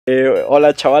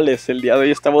Hola chavales, el día de hoy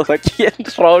estamos aquí en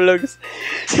Roblox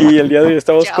y el día de hoy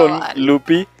estamos con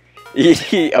Lupi y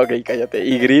ok, cállate,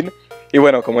 y Green. Y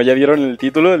bueno, como ya vieron el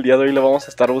título, el día de hoy le vamos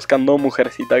a estar buscando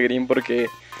mujercita Green porque...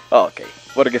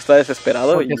 porque está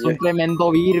desesperado. Porque es un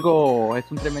tremendo Virgo,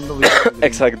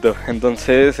 Exacto,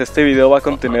 entonces este video va a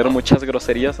contener muchas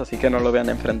groserías, así que no lo vean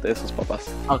enfrente de sus papás.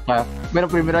 Okay. Bueno,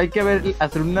 primero hay que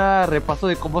hacer un repaso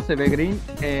de cómo se ve Green.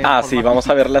 Sí, vamos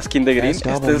a ver la skin de Green. Este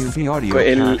es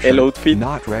el outfit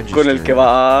con el que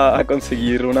va a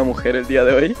conseguir una mujer el día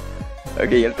de hoy.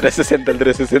 Ok, el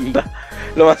 360.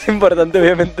 Lo más importante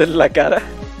obviamente es la cara.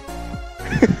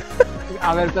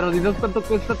 A ver, pero dinos cuánto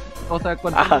cuesta, o sea,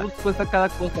 cuánto cuesta cada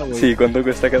cosa, güey. Sí, cuánto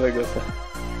cuesta cada cosa.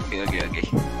 Ok.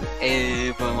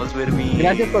 Podemos ver mi...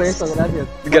 Gracias por eso, gracias.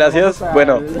 Gracias,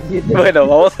 bueno,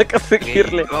 vamos a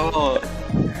conseguirle. Vamos.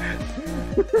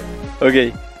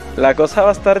 Ok, la cosa va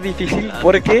a estar difícil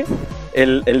porque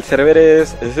el server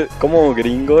es como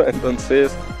gringo,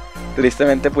 entonces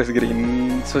tristemente pues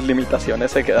Green, sus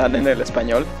limitaciones se quedan en el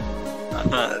español.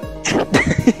 Ajá.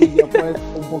 Y yo pues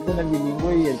un poco en el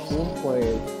bilingüe y el Kumo pues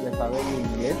le sabe el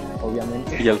inglés,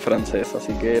 obviamente. Y el francés,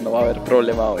 así que no va a haber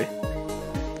problema hoy.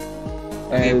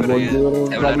 Pero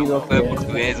hablar un poco de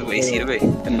portugués, güey, ¿sirve?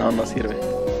 No sirve.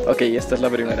 Ok, esta es la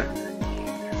primera.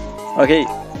 Ok,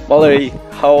 Valerie,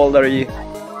 how old are you?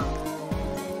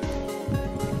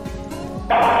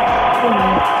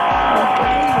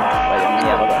 Vaya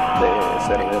mierda de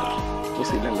server.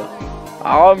 Fusílenlo.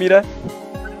 Mira.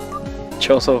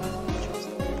 Choso.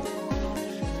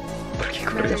 ¿Por qué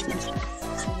corriaste?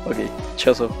 Ok,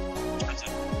 Choso.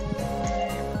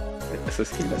 Esa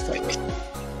skin está bien.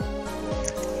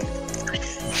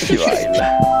 Y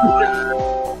baila.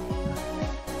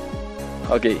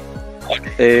 Ok.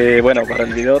 Bueno, para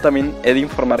el video también he de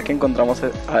informar que encontramos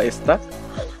a esta,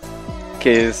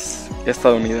 que es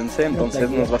estadounidense, entonces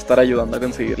nos va a estar ayudando a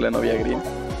conseguirle novia Green.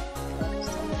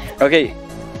 Ok,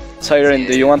 Siren,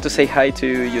 do you want to say hi to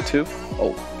YouTube?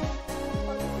 Oh.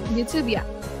 YouTube, yeah.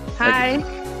 Hi.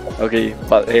 Ok,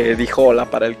 dijo hola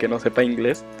para el que no sepa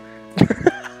inglés.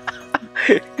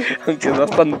 Aunque es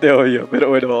bastante obvio, pero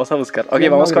bueno, vamos a buscar. Ok,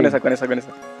 vamos con esa.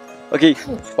 Ok,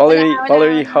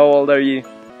 Valerie, how old are you?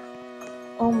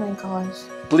 Oh my gosh.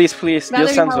 Please, Valerie,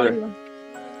 just answer.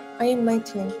 I am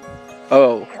 19.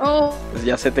 Oh, Oh. pues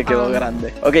ya se te quedó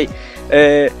grande. Ok,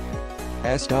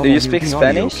 do you speak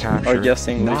Spanish or just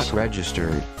English?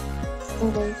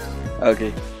 English.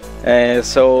 Okay,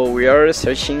 so we are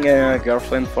searching a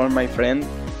girlfriend for my friend.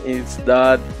 It's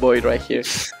that boy right here.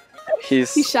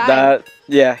 He's shy. That,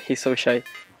 yeah, he's so shy.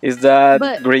 He's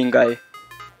that green guy.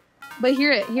 But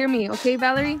hear me, okay,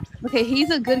 Valerie? Okay,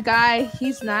 he's a good guy.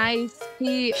 He's nice.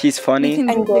 He's funny. He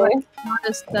can do like, a lot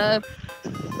of stuff.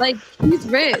 Like, he's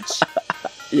rich.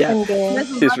 Yeah, he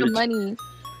has a lot of money.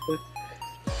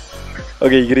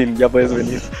 Okay, Green, ya puedes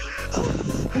venir.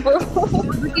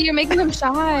 Look, you're making him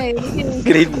shy.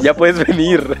 Green, ya puedes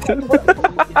venir.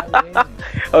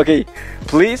 Okay,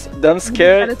 please don't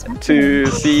scare to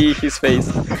see his face.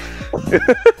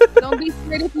 Don't be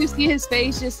scared if you see his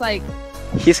face. Just like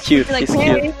he's cute. like, He's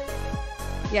hey. cute.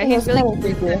 Yeah, he's really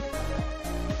cute.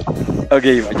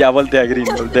 Okay, ya voltea, Green,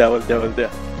 voltea.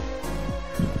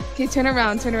 Okay, turn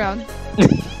around.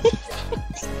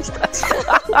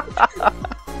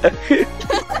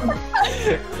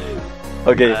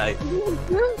 Okay.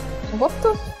 What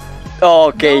the?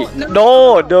 Okay.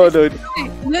 No.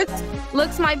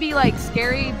 Looks might be like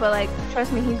scary, but like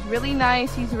trust me, he's really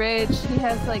nice. He's rich. He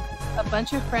has like a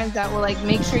bunch of friends that will like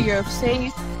make sure you're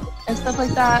safe and stuff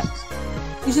like that.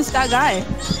 He's just that guy.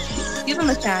 Give him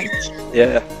a chance.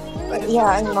 Yeah. Yeah,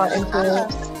 I'm not into it.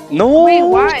 No. Wait,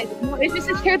 why? No, it's just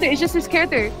his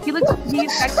character. He's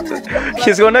actually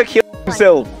He's gonna kill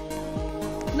himself.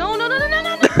 No.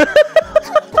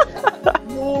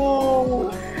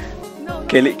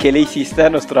 ¿Qué le hiciste a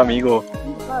nuestro amigo?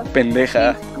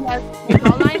 Pendeja. He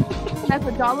has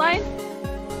a jawline,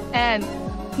 and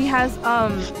he has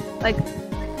like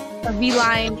a V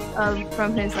line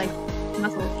from his like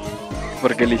muscles.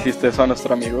 ¿Por qué le hiciste eso a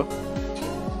nuestro amigo?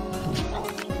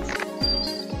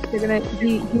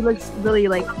 He looks really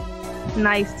like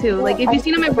nice too. Like if you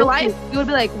seen him in real life, you would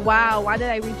be like, wow, why did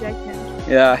I reject him?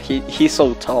 Yeah, he's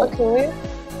so tall. Okay.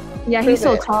 Yeah, he's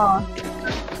so tall.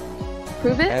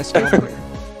 Prove it?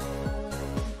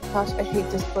 Gosh, I hate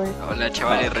this word. Hola,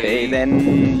 chavales. Okay,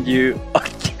 then you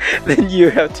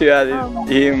have to add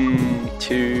him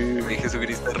to.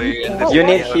 Jesucristo Rey. You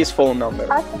need his phone number.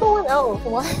 Ask someone else.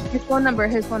 What? His phone number.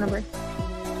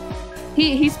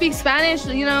 He speaks Spanish,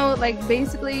 you know, like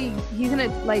basically he's gonna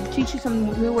like teach you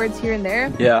some new words here and there.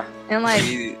 Yeah. And like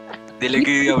Dile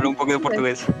que habla un poco de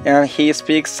portugués. And he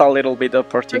speaks a little bit of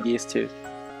Portuguese too.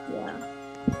 Yeah.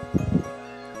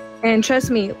 And trust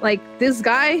me, like this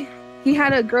guy, he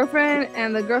had a girlfriend,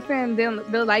 and the girlfriend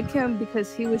didn't like him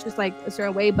because he was just like a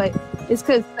certain way. But it's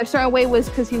because a certain way was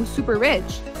because he was super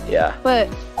rich. Yeah. But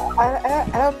I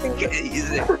don't think ¿Qué dice?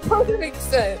 that makes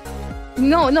sense.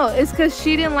 no, it's because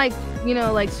she didn't like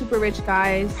like super rich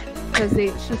guys because she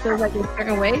feels like a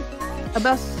certain way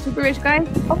about super rich guys.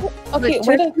 Oh, okay,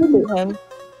 why don't you date him?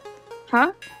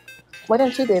 Huh? Why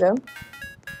don't you date him?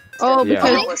 Oh, Yeah.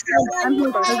 because I'm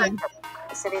his cousin.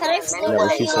 Yeah,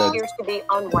 what she said. Yeah,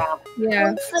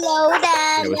 Yeah, what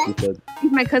she said.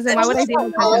 he's my cousin. Why would I date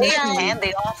my cousin? And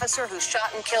the officer who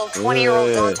shot and killed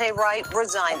 20-year-old Dante Wright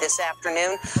resigned this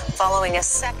afternoon following a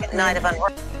second night of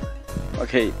unrest.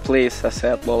 Okay, please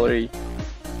accept Lolly.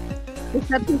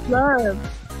 Accept his love.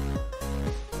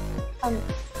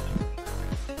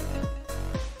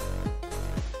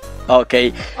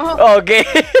 Okay. Oh. Okay.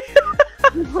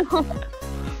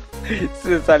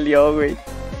 Se salió, güey.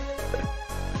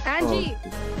 Angie.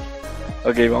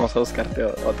 Ok, vamos a buscarte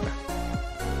otra.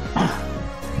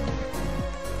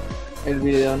 El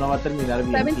video no va a terminar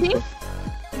bien. 17? chicos.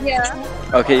 Yeah.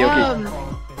 Ok.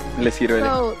 Le sirve.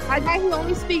 So that guy who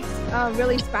only speaks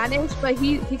really Spanish, but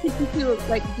he could teach you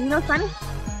like, do you know Spanish?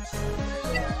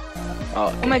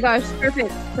 Oh, Oh my gosh,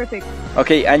 perfect.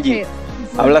 ok, Angie, Okay.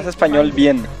 hablas español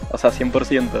bien, o sea,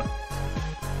 100%.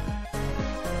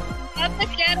 No te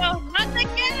quiero.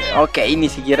 Ok, ni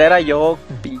siquiera era yo,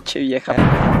 pinche vieja.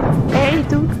 Hey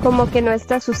tú, como que no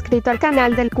estás suscrito al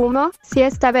canal del Kumo, si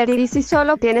está verídico,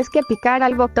 solo tienes que picar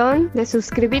al botón de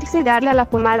suscribirse y darle a la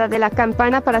pomada de la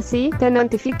campana para así te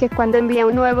notifique cuando envíe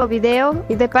un nuevo video,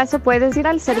 y de paso puedes ir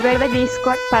al server de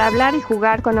Discord para hablar y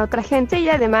jugar con otra gente, y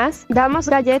además damos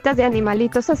galletas de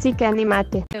animalitos, así que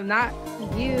anímate. Not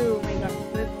you. Oh my gosh.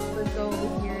 Let's go over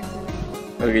here.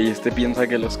 Ok, este piensa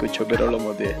que lo escucho, pero lo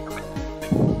muteé.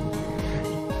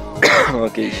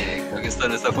 Ok. Creo que esto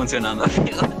no está funcionando,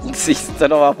 amigo. Sí, esto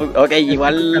no va a funcionar. Ok,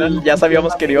 igual ya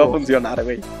sabíamos que no iba a funcionar,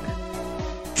 güey.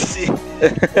 Sí.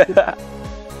 Es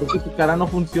que tu cara no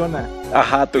funciona.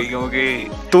 Ajá, tú, Y como que.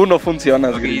 tú no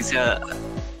funcionas, Como que güey. dice.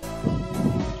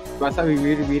 Vas a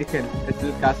vivir virgen, es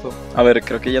el caso. A ver,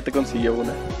 creo que ya te consiguió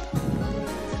una.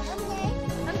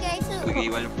 Como que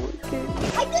igual.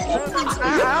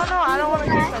 I don't want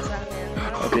to get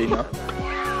that. Ok, no.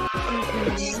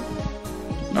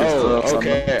 Oh,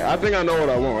 okay. I think I know what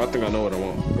I want.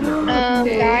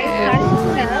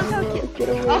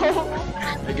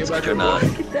 Hey, get back Yo here, nada.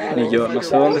 boy. Ni yo, no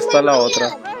sé dónde está la otra.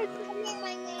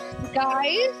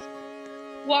 Guys,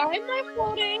 why am I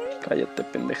floating? Cállate,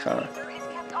 pendejada.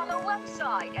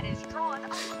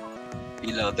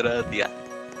 Y la otra tía.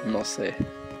 No sé.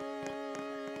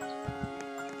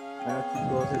 Bueno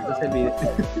chicos, este es el video.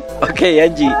 Ok,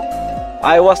 Angie.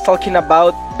 I was talking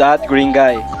about that green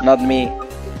guy, not me.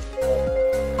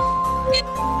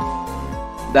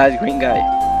 That green guy.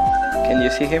 Can you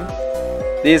see him?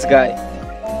 This guy.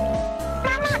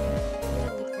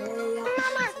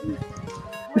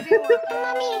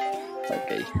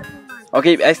 Ok. Ok,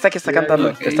 esta que está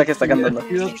cantando. Esta que está cantando.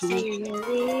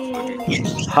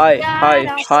 Hi.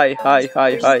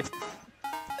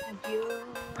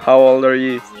 How old are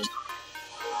you?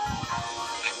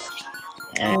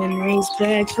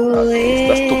 Está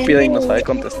estúpida y no sabe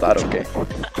contestar, ¿o qué?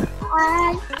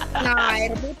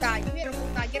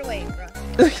 Get away, bro.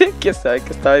 ¿Quién sabe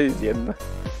qué estaba diciendo?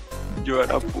 Yo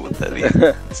era puta,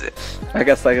 dice.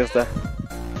 Acá está.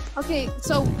 Okay,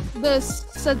 so the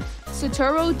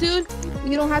Satoru dude,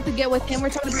 you don't have to get with him. We're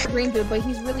talking about the green dude, but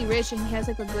he's really rich and he has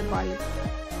like a good body.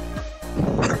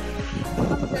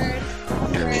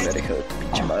 Joder, hija de tu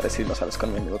pinche madre, si no sales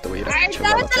conmigo te voy a ir a pinche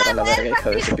balacera a la verga, hija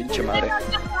de tu pinche madre.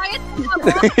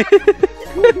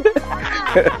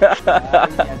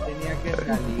 Ya tenía que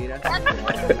salir así.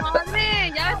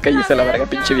 Cállese la verga,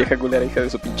 pinche vieja culera, hija de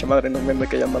su pinche madre, no me ande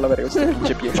callando a la verga, usted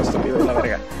pinche viejo estúpido de la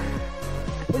verga.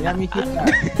 Mira, mijita,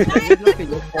 es lo que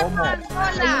yo como.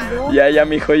 Ya,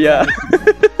 mijo, ya.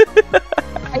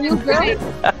 Are you good?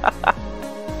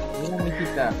 Mira,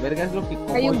 mijita, verga es lo que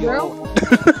como Are you yo.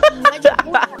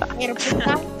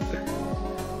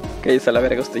 Cállese a la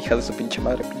verga, usted hija de su pinche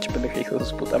madre, pinche pendeja, hijo de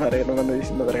su puta madre, no me ande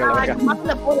diciendo verga a la verga.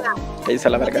 Cállese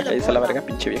a la verga,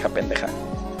 pinche vieja pendeja.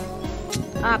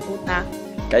 Ah, puta.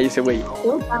 Cállese, güey.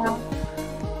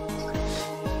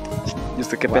 ¿Y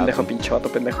usted qué pendejo, pinche vato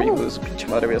pendejo, hijo de su pinche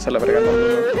madre? Véase a la verga, no.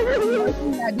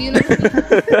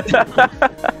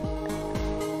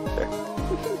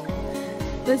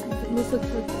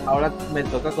 Ahora me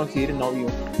toca conseguir novio.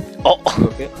 Oh.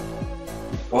 ¿Ok?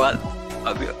 What?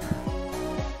 Adiós.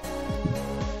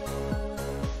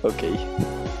 Ok.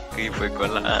 Y fue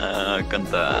con la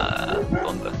canta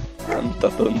tonta. Tanta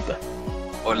tonta.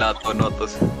 Hola,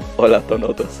 tonotos. Hola,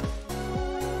 tonotos.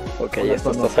 Ok, Hola,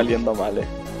 esto tonotos. está saliendo mal,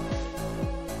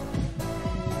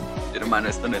 Hermano,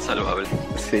 esto no es salvable.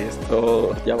 Sí,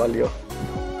 esto ya valió.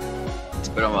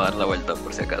 Espero vamos a dar la vuelta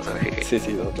por si acaso. jeje.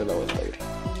 Sí, date la vuelta,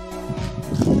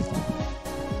 Gris.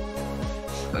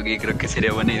 Ok, creo que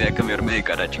sería buena idea cambiarme de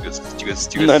cara, chicos.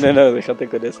 No, déjate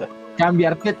con esa.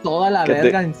 Cambiarte toda la ¿Qué te-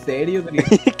 verga, en serio, Gris.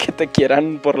 Que te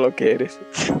quieran por lo que eres.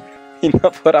 Y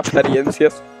no por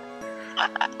apariencias.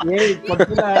 Güey, ponte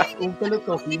un pelo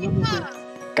tocino, no sé.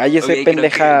 Cállese, Ok, creo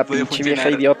pendeja, que puede pinche vieja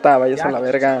funcionar. idiota, vayas Ya, a la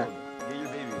verga.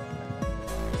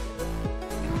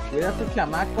 Cuida a tu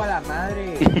chamaco a la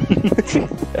madre.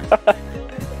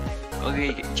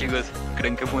 Ok, chicos,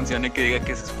 ¿creen que funcione que diga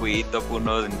que fui top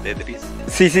 1 en Tetris?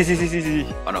 Sí.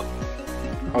 ¿O no?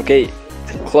 Ok,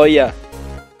 Chloe.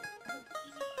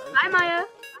 Hi, Maya.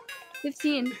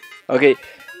 15. Okay,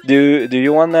 do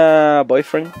you want a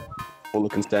boyfriend? Full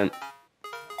consent.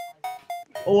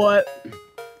 What?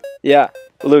 Yeah,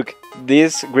 look,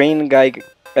 this green guy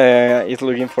is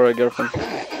looking for a girlfriend.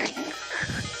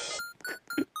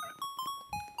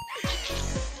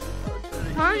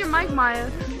 Turn on your mic, Maya.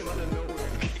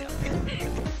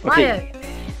 Okay. Maya.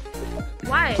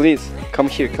 Why? Please, come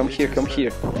here. Chloe, come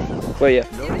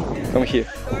here.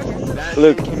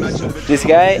 Look, this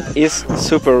guy is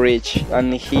super rich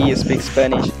and he speaks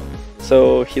Spanish,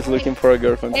 so he's looking for a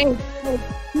girlfriend. Hey,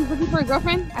 he's looking for a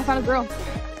girlfriend? I found a girl.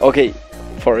 Okay,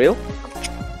 for real?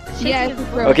 Yeah, it's a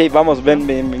girl. Okay, vamos, ven,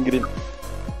 Green.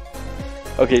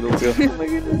 Okay, let's go. You guys.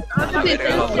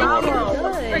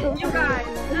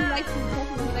 He likes you.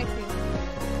 He likes you.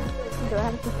 Do I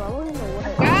have to follow him or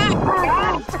what?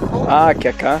 Ah, que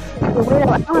acá.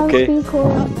 Okay.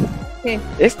 Okay.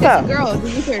 Esta. Girl,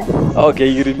 did you hear? Ok,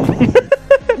 Green.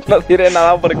 No diré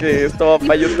nada porque esto va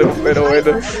para YouTube, pero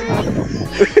bueno.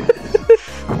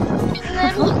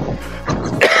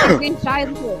 He's being shy,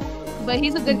 but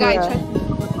he's a good guy. Yeah. Trust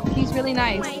me. He's really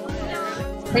nice.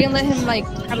 Are you gonna let him like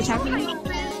have a chat with you?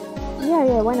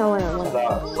 Yeah, bueno.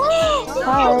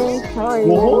 Hi, how are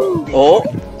you? Oh,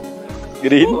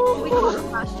 Green.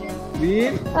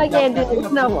 Bien. I can't do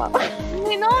this no more.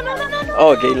 Hey, no.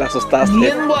 Ok, la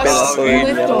asustaste, pedazo de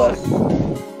mierda.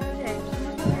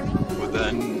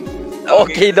 Putan.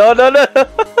 Ok, no. No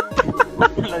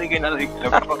dije nada,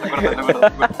 perdón.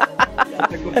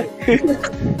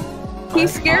 He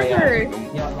scared her.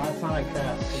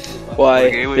 Why?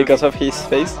 Okay, Because of his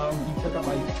face?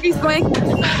 He's going.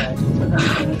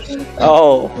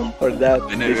 Oh, for that. Estoy Dice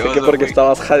que nervioso, porque güey.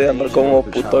 estabas jadeando como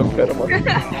puto enfermo.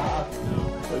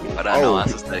 Para no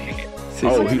asustar, jeje. Sí,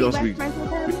 Oh, sí. he don't speak.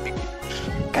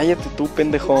 Cállate tú,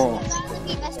 pendejo.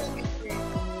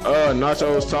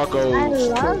 Nachos, tacos,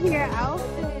 your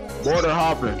outfit. border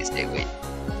hopping. Este güey.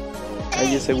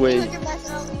 Cállese, güey.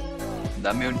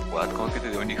 Dame un what, ¿cómo que te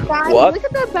dio un hijo? Guys, What? look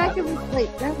at the back of his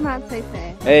plate. That's not safe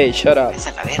there. Hey, shut up. Esa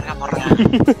es la verga, morra.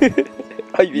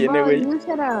 Ahí viene, Bro, güey. you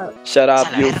shut up. Shut up,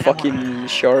 Esa la you verga, fucking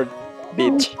short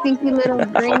You bitch. stinky little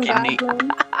green Fucking neat.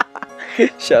 goblin.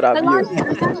 Shut up, you.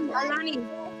 Alani.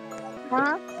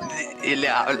 Huh? Y le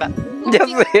habla. Ya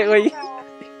sé, güey.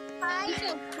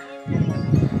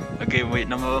 Ok, güey,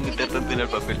 no me voy a meter tanto en el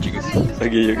papel, chicos.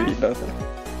 Ok, no.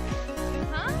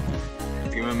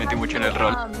 Es que me metí mucho en el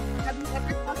rol. Have you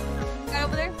ever talked to the guy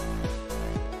over there?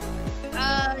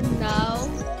 No.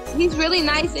 He's really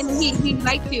nice and he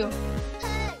liked you.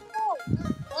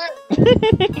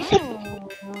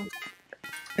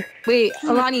 Wait,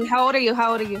 Alani, how old are you?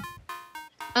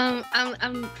 I'm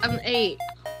 8.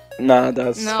 Nah,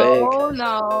 that's fake.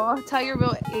 No. Tell your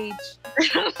real age.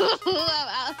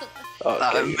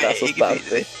 Ok, te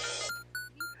asustaste.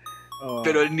 Oh,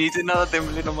 Pero ni hice nada,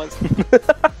 temblé nomás.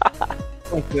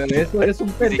 pues, pero eso eres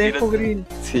un pendejo, Green.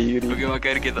 Sí, Creo que Green. me va a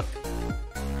caer quieto.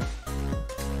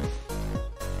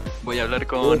 Voy a hablar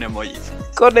con emojis.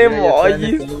 Con Mira, ya está en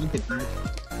el emojis. pelo 23.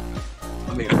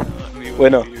 Amigo,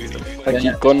 Bueno. amigo.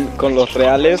 Aquí con los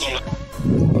reales.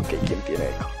 Ok, ¿quién tiene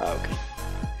eco? Ah,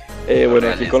 ok. Bueno,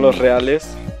 aquí con los reales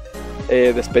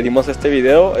despedimos este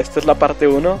video. Esta es la parte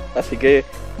 1, así que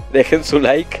dejen su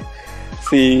like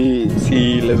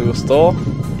si les gustó.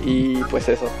 Y pues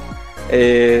eso.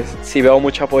 Si veo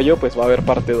mucho apoyo, pues va a haber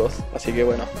parte 2. Así que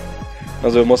bueno,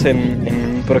 nos vemos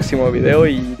en un próximo video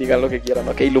y digan lo que quieran.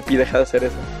 Ok, Lupi, deja de hacer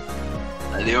eso.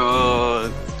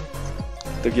 Adiós.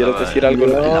 ¿Tú quieres Bye. decir algo,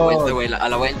 Adiós. Lupi? A la vuelta, güey. A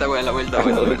la vuelta, güey. A la vuelta,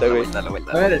 güey. A la vuelta, güey. A la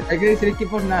vuelta. A ver, hay que decir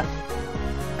equipos nada.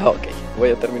 Ah, ok, voy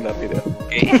a terminar el video.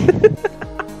 Ok.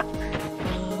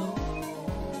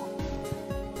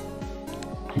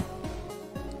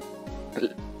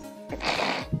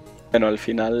 Bueno, al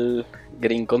final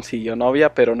Green consiguió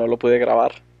novia, pero no lo pude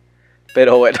grabar.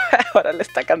 Pero bueno, ahora le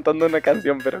está cantando una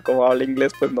canción, pero como habla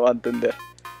inglés pues no va a entender.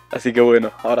 Así que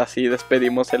bueno, ahora sí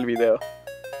despedimos el video.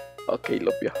 Ok,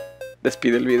 Lopio,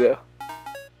 despide el video.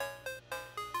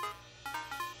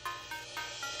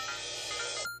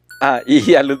 Ah,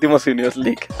 y al último se unió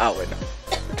Slick. Ah, bueno.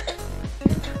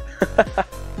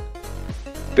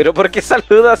 Pero ¿por qué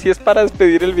saluda si es para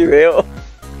despedir el video?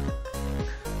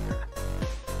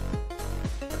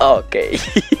 Ok.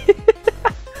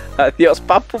 Adiós,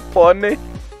 papu, pone.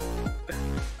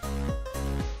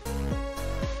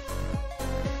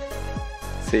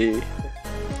 Sí.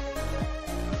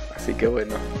 Así que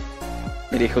bueno.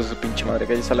 Mira, hijo de su pinche madre,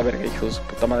 cállese a la verga, hijo de su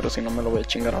puta madre, si no me lo voy a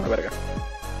chingar a la verga.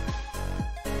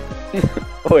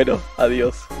 Bueno,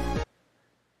 adiós.